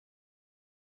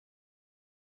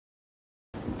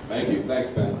Thank you. Thanks,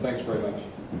 Ben. Thanks very much.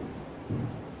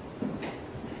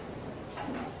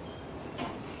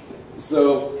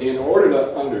 So, in order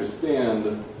to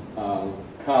understand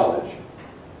college,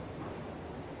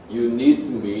 you need to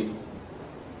meet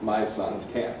my son's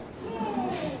cat.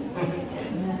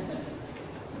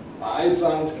 My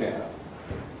son's cat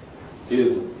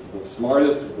is the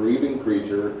smartest breathing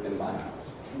creature in my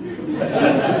house.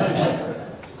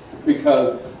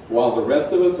 Because while the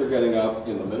rest of us are getting up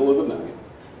in the middle of the night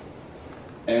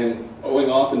and going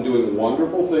off and doing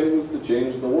wonderful things to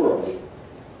change the world,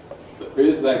 there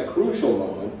is that crucial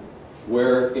moment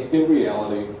where, in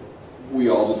reality, we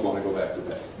all just want to go back to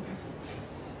bed.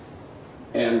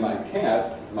 And my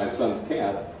cat, my son's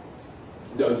cat,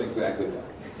 does exactly that.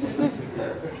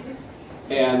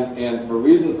 And for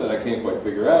reasons that I can't quite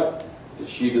figure out,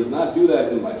 she does not do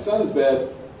that in my son's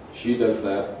bed, she does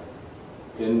that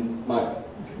in my bed.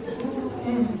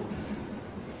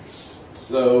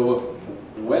 So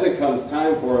when it comes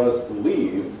time for us to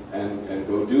leave and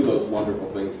go do those wonderful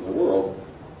things in the world,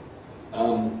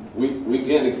 we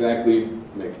can't exactly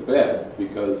make the bed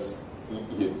because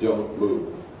you don't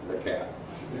move the cat.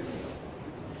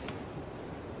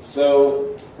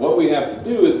 So what we have to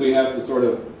do is we have to sort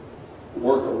of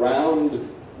work around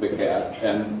the cat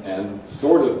and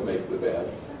sort of make the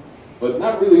bed, but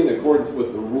not really in accordance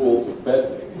with the rules of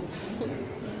bed making.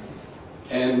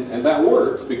 And that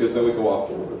works because then we go off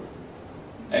to work.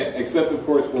 Except, of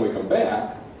course, when we come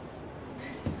back,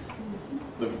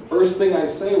 the first thing I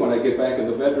say when I get back in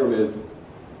the bedroom is,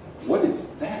 what is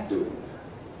that doing there?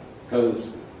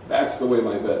 Because that's the way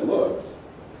my bed looks,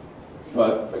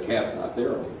 but the cat's not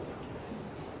there anymore.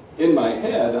 In my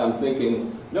head, I'm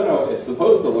thinking, no, it's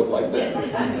supposed to look like this.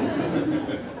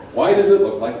 Why does it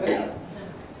look like that?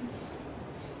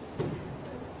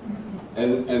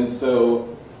 And so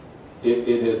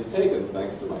it has taken,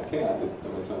 thanks to my cat, to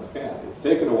my son's cat, it's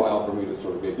taken a while for me to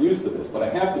sort of get used to this. But I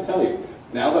have to tell you,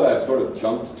 now that I've sort of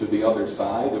jumped to the other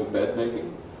side of bed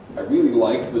making, I really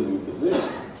like the new position.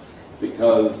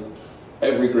 Because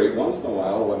every great once in a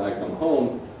while, when I come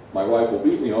home, my wife will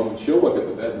beat me home and she'll look at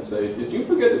the bed and say, did you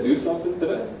forget to do something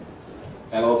today?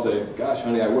 And I'll say, gosh,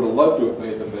 honey, I would have loved to have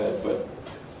made the bed, but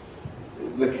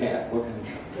the cat, what can I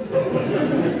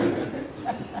do?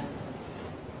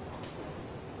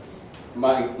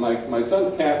 My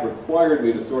son's cat required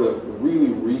me to sort of really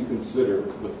reconsider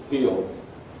the field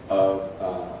of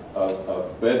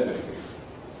bed making.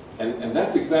 And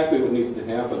that's exactly what needs to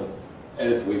happen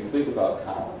as we think about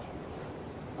college.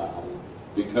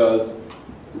 Because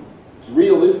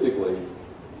realistically,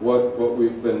 what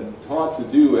we've been taught to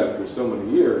do after so many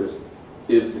years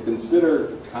is to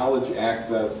consider college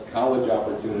access, college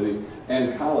opportunity,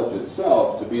 and college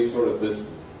itself to be sort of this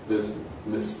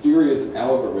mysterious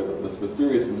algorithm, this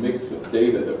mysterious mix of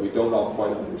data that we don't all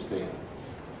quite understand,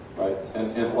 right?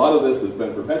 And a lot of this has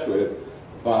been perpetuated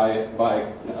by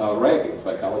rankings,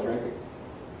 by college rankings.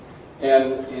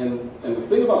 And the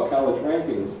thing about college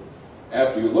rankings,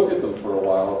 after you look at them for a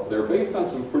while, they're based on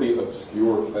some pretty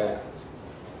obscure facts.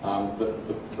 One of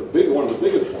the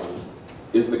biggest ones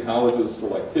is the college's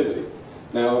selectivity.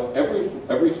 Now,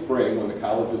 every spring when the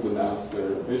colleges announce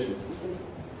their admissions decisions,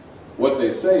 what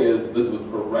they say is this was a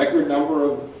record number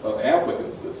of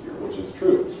applicants this year, which is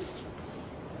true.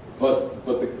 But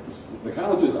the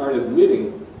colleges aren't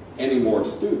admitting any more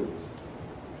students.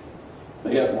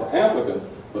 They have more applicants,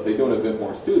 but they don't admit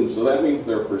more students. So that means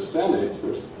their percentage,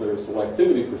 their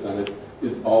selectivity percentage,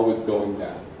 is always going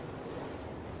down.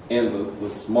 And the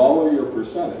smaller your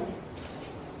percentage,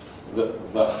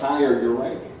 the higher your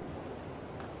ranking.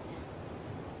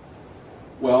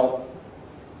 Well,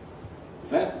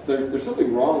 there's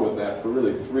something wrong with that for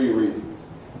really three reasons.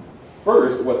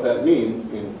 First, what that means,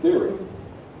 in theory,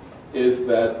 is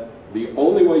that the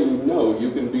only way you know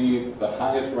you can be the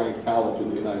highest ranked college in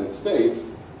the United States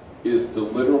is to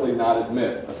literally not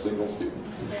admit a single student.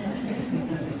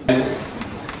 And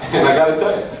I gotta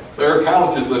tell you, there are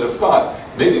colleges that have thought,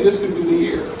 maybe this could be the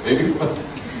year, maybe,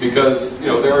 because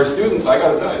there are students, I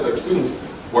gotta tell you, there are students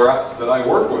that I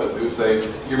work with who say,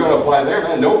 you're gonna apply there,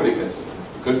 man, nobody gets it.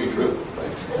 It could be true,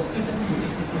 right?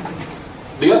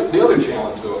 The other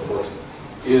challenge, though, of course,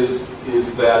 is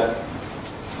that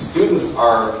students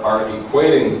are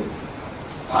equating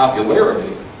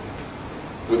popularity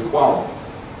with quality.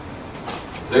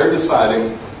 They're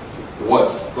deciding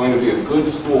what's going to be a good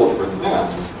school for them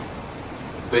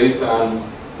based on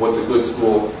what's a good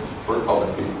school for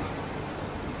other people.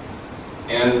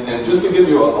 And just to give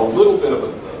you a little bit of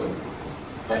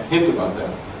a hint about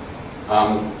that,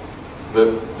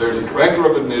 there's a director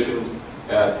of admissions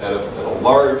at a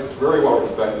large, very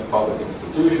well-respected public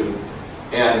institution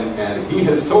And he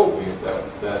has told me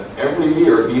that every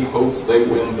year he hopes they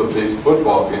win the big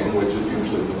football game, which is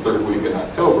usually the third week in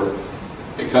October,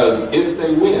 because if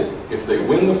they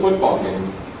win the football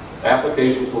game,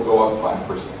 applications will go up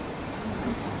 5%.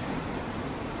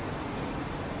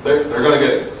 They're going to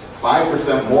get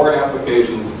 5% more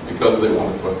applications because they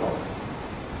won a football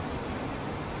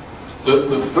game.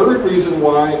 The third reason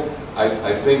why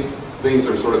I think things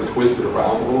are sort of twisted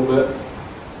around a little bit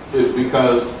is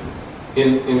because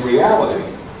in reality,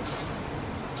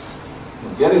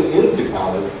 getting into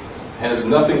college has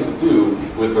nothing to do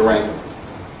with the rankings.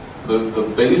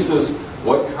 The basis,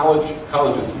 what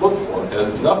colleges look for,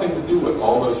 has nothing to do with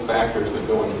all those factors that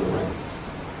go into the rankings.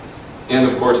 And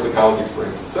of course, the college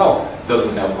experience itself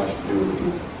doesn't have much to do with it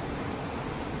either.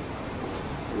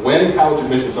 When college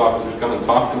admissions officers come and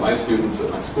talk to my students at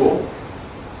my school,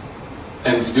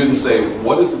 and students say,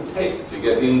 what does it take to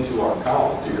get into our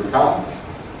college, to your college?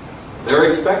 They're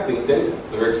expecting data,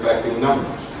 they're expecting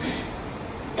numbers.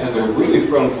 And they're really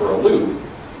thrown for a loop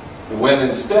when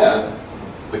instead,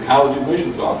 the college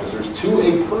admissions officers, to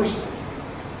a person,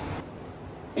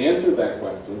 answered that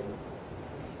question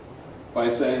by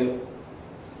saying,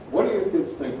 what do your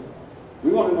kids think about?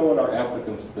 We want to know what our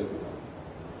applicants think about.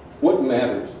 What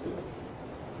matters to them?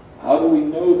 How do we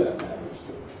know that matters to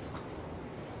them?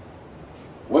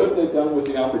 What have they done with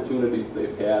the opportunities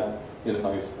they've had in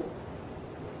high school?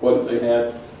 What have they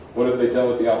done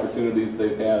with the opportunities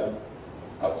they've had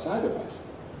outside of high school?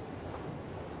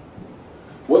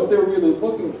 What they're really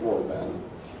looking for then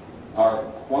are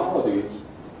qualities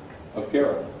of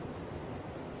character.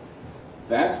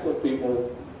 That's what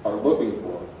people are looking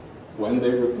for when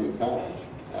they review college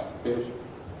applications.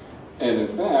 And in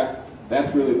fact,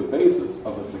 that's really the basis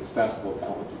of a successful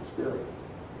college experience.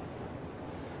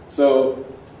 So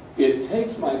it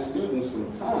takes my students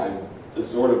some time to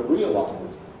sort of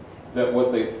realize that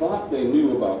what they thought they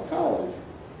knew about college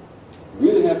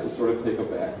really has to sort of take a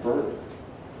back burner.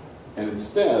 And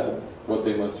instead, what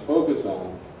they must focus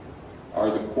on are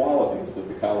the qualities that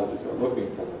the colleges are looking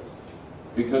for,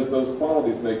 because those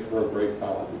qualities make for a great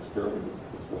college experience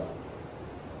as well.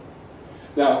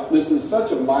 Now, this is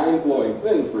such a mind-blowing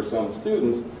thing for some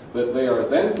students that they are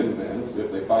then convinced,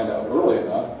 if they find out early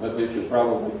enough, that they should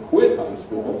probably quit high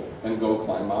school and go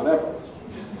climb Mount Everest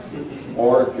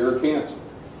or cure cancer.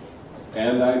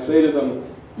 And I say to them,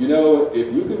 you know,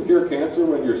 if you can cure cancer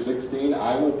when you're 16,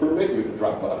 I will permit you to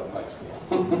drop out of high school.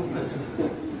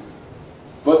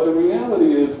 But the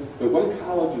reality is that when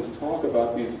colleges talk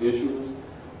about these issues,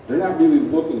 they're not really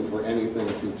looking for anything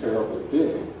too terribly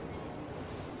big.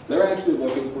 They're actually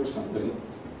looking for something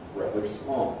rather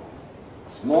small.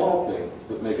 Small things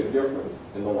that make a difference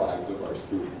in the lives of our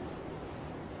students.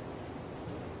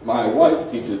 My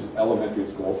wife teaches elementary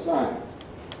school science.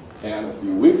 And a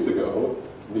few weeks ago,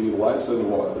 the lesson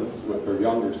was, with her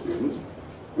younger students,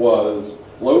 was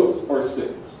floats or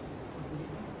sinks.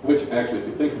 Which actually, if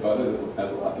you think about it,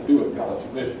 has a lot to do with college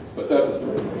admissions, but that's a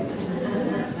story for another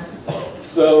day.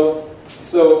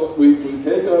 So we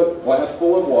take a glass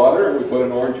full of water and we put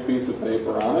an orange piece of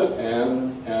paper on it,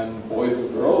 and boys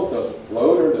and girls, does it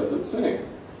float or does it sink?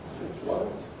 It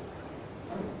floats.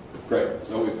 Great.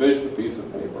 So we fish the piece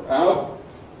of paper out,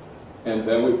 and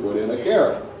then we put in a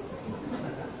carrot.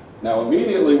 Now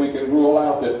immediately we can rule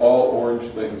out that all orange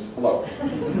things float.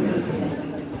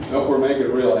 So we're making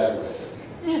it real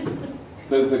aggravating.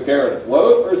 Does the carrot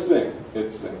float or sink? It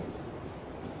sinks.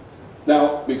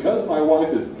 Now, because my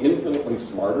wife is infinitely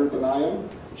smarter than I am,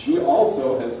 she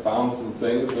also has found some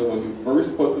things that when you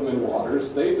first put them in water,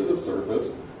 stay to the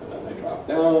surface, and then they drop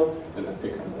down, and then they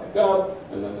come back up,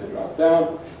 and then they drop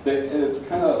down. And it's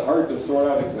kind of hard to sort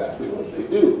out exactly what they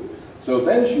do. So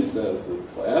then she says to the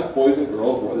class, boys and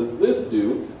girls, what does this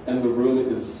do? And the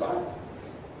room is silent,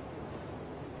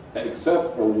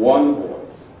 except for one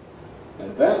voice.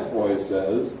 And that voice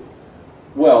says,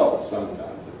 well,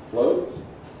 sometimes it floats,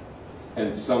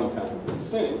 and sometimes it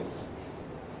sinks,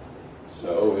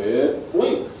 so it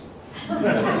flinks.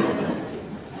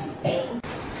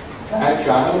 That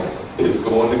child is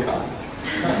going to college.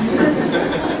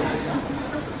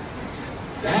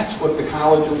 That's what the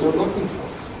colleges are looking for.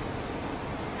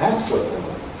 That's what they're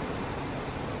looking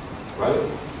for,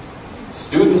 right?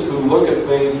 Students who look at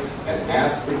things and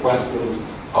ask the questions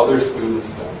other students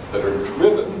don't, that are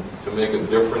driven to make a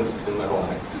difference in their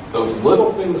life. Those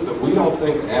little things that we don't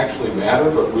think actually matter,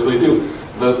 but really do.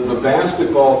 The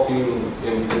basketball team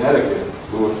in Connecticut,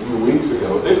 who a few weeks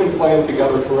ago, they've been playing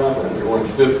together forever, and they were in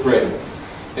 5th grade.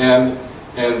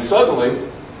 And suddenly,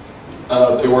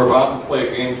 they were about to play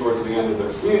a game towards the end of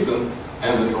their season,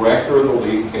 and the director of the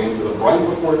league came to them right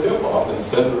before tip-off and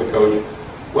said to the coach,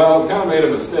 Well, we kind of made a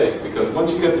mistake, because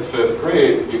once you get to 5th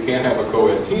grade, you can't have a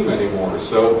co-ed team anymore.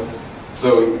 So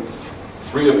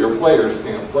 3 of your players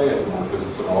can't play anymore because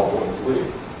it's an all-boys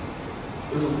league.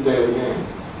 This is the day of the game.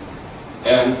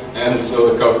 And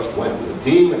so the coach went to the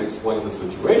team and explained the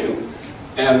situation,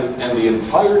 and the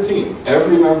entire team,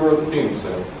 every member of the team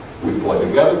said, we play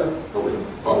together, or we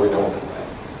don't play.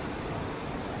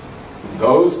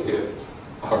 Those kids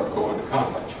are going to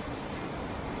college.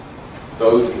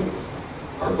 Those kids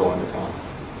are going to college.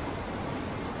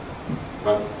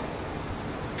 Right?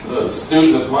 A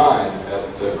student of mine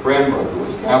at Cranbrook, who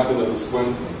was captain of the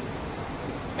swim team,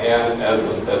 and as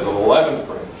an 11th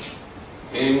grader,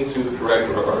 came to the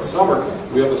director of our summer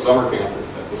camp. We have a summer camp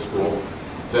at the school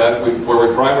where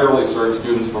we primarily serve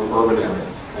students from urban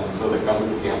areas. And so they come to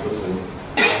the campus and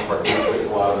participate in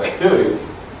a lot of activities.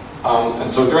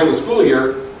 And so during the school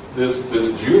year, this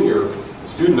junior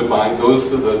student of mine goes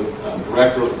to the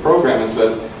director of the program and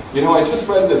says, you know, I just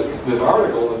read this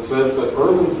article that says that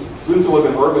students who live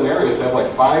in urban areas have like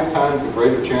 5 times the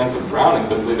greater chance of drowning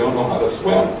because they don't know how to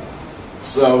swim.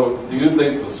 So, do you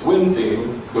think the swim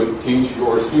team could teach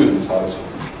your students how to swim?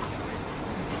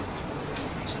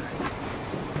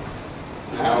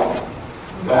 Now,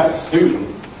 that student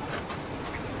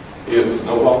is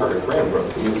no longer at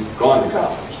Cranbrook. He's gone to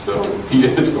college, so he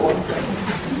is going to college.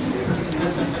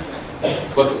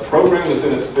 But the program is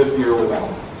in its 5th year without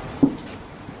him.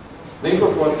 Think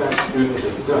of what that student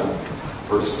has done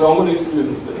for so many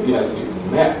students that he hasn't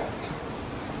even met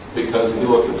because he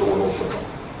looked at the world for them.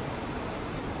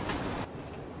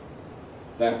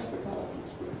 That's the college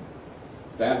experience.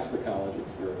 That's the college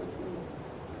experience.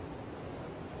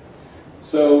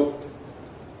 So,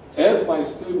 as my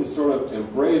students sort of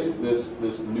embrace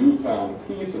this newfound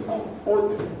piece and how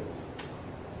important it is,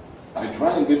 I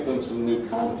try and give them some new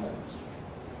context.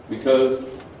 Because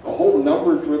the whole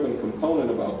number-driven component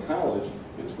about college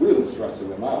is really stressing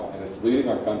them out, and it's leading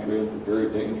our country into very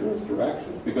dangerous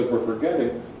directions because we're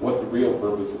forgetting what the real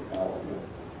purpose of college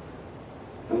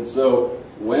is. And so,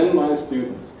 when my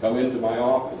students come into my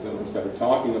office and we start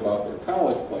talking about their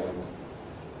college plans,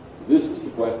 this is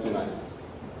the question I ask.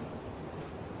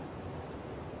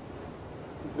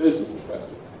 This is the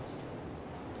question I ask.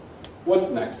 What's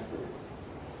next for you?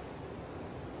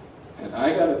 And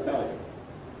I got to tell you,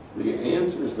 the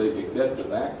answers that you get to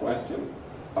that question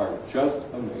are just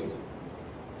amazing.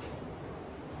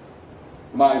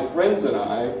 My friends and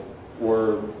I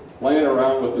were playing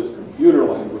around with this computer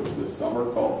language this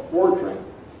summer called Fortran.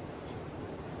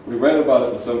 We read about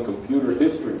it in some computer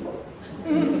history book.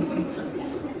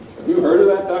 Have you heard of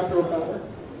that, Dr. O'Connor?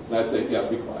 And I say, yeah,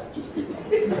 be quiet, just keep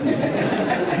going.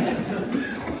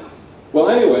 Well,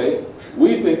 anyway,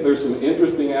 we think there's some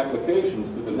interesting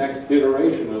applications to the next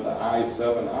iteration of the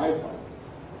i7 iPhone.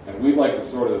 And we'd like to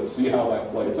sort of see how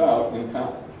that plays out in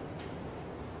college.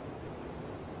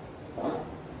 Wow.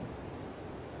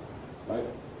 Right?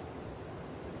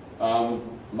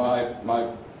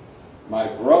 My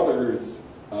brother's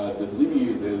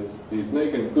disease is, he's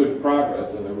making good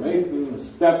progress, and they're making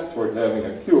steps towards having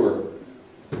a cure.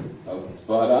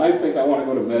 But I think I want to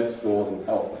go to med school and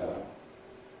help that out.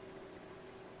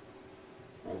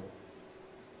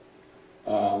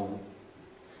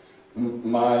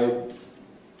 Right?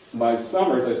 My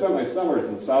summers, I spent my summers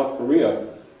in South Korea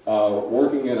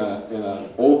working in an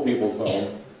old people's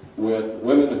home with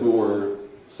women who were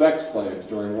sex slaves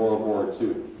during World War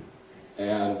II.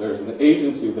 And there's an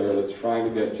agency there that's trying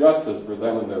to get justice for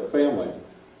them and their families.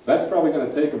 That's probably going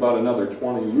to take about another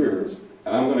 20 years,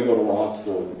 and I'm going to go to law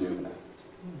school to do that.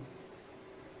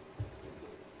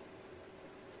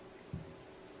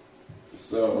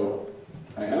 So,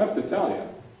 I have to tell you,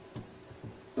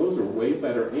 those are way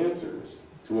better answers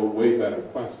to a way better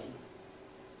question.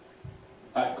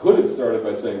 I could have started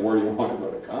by saying, where do you want to go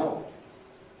to college?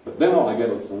 But then all I get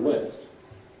is a list.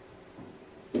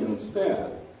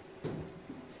 Instead,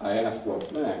 I ask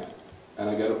what's next, and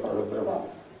I get a part of their life.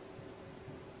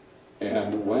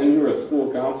 And when you're a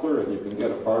school counselor and you can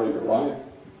get a part of your life,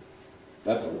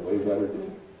 that's a way better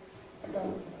deal. I got to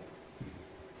tell you.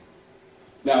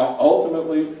 Now,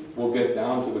 ultimately, we'll get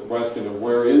down to the question of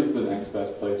where is the next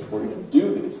best place for you to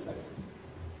do these things.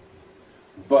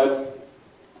 But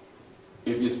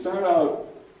if you start out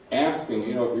asking,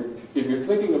 you know, if you're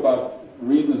thinking about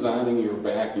redesigning your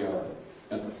backyard,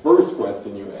 and the first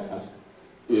question you ask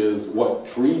is, what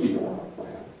tree do you want to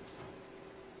plant?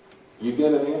 You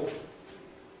get an answer.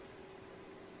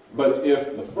 But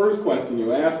if the first question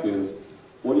you ask is,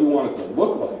 what do you want it to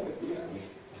look like at the end?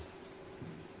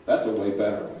 That's a way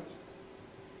better answer.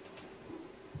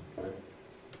 Okay?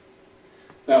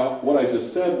 Now, what I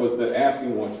just said was that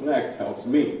asking what's next helps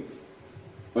me.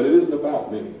 But it isn't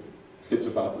about me. It's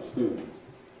about the students.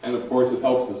 And of course, it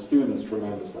helps the students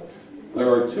tremendously. There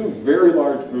are two very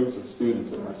large groups of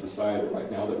students in our society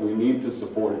right now that we need to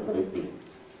support a great deal.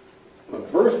 The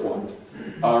first one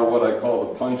are what I call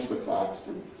the punch the clock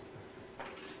students.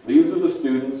 These are the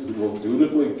students who will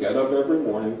dutifully get up every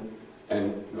morning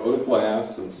and go to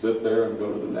class and sit there and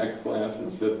go to the next class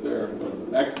and sit there and go to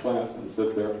the next class and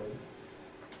sit there.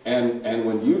 And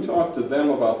when you talk to them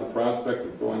about the prospect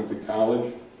of going to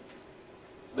college,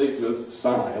 they just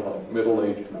sigh like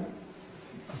middle-aged men.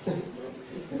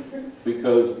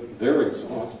 Because they're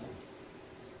exhausted.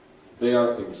 They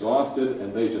are exhausted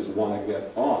and they just want to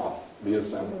get off the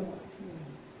assembly line.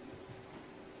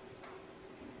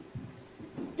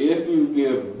 If you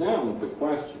give them the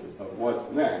question of what's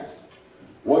next,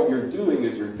 what you're doing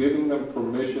is you're giving them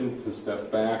permission to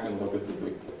step back and look at the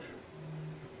big picture.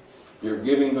 You're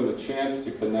giving them a chance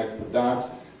to connect the dots.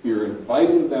 You're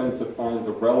inviting them to find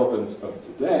the relevance of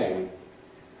today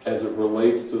as it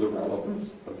relates to the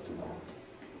relevance of tomorrow.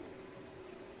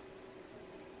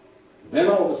 Then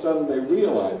all of a sudden they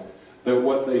realize that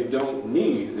what they don't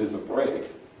need is a break.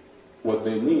 What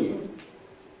they need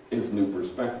is new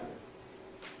perspective.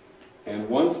 And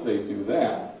once they do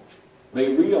that,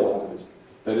 they realize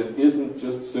that it isn't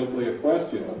just simply a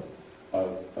question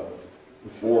of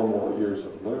 4 more years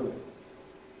of learning.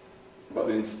 But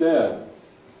instead,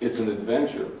 it's an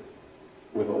adventure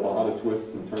with a lot of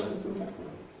twists and turns in that way.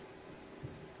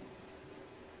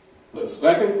 The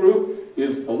second group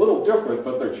is a little different,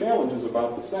 but their challenge is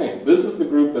about the same. This is the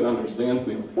group that understands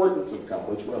the importance of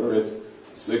college, whether it's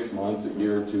 6 months, a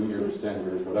year, 2 years, 10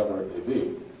 years, whatever it may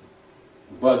be.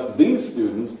 But these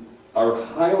students are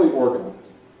highly organized.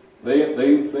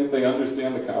 They think they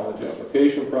understand the college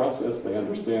application process, they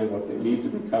understand what they need to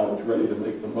be college ready to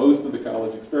make the most of the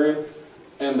college experience,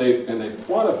 and they've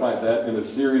quantified that in a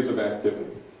series of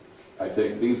activities. I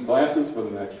take these classes for the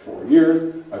next 4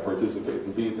 years, I participate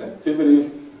in these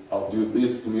activities, I'll do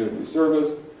this community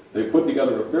service. They put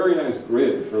together a very nice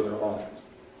grid for their lives.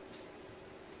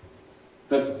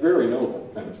 That's very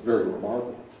noble and it's very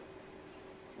remarkable.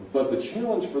 But the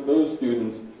challenge for those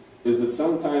students is that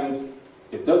sometimes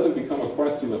it doesn't become a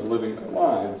question of living their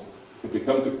lives, it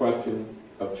becomes a question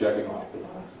of checking off the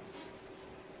boxes.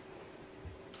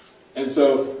 And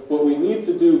so what we need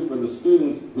to do for the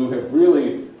students who have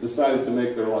really decided to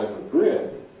make their life a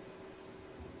grid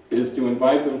is to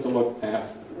invite them to look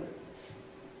past the grid,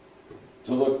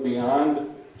 to look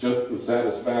beyond just the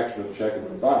satisfaction of checking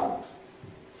the box,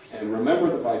 and remember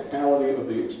the vitality of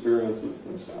the experiences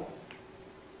themselves.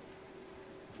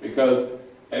 Because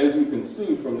as you can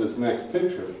see from this next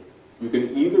picture, you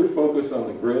can either focus on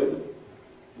the grid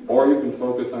or you can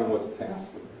focus on what's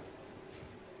past the grid.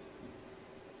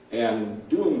 And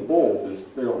doing both is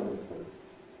fairly important.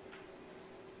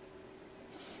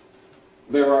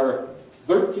 There are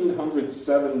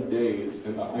 1,307 days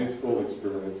in the high school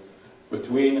experience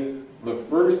between the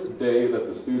first day that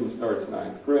the student starts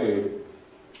 9th grade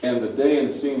and the day in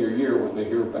senior year when they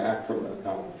hear back from their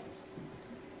college.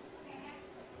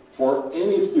 For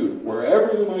any student,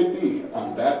 wherever you might be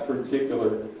on that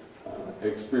particular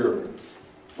experience,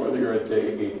 whether you're at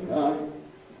day 89,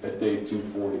 at day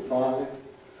 245,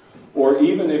 or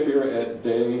even if you're at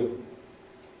day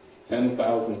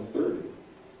 10,030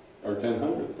 or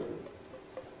 10,130,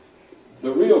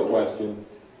 the real question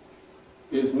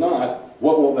is not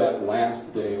what will that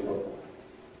last day look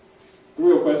like. The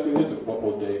real question isn't what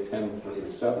will day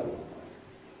 1037 look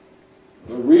like.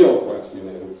 The real question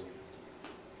is,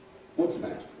 what's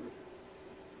next?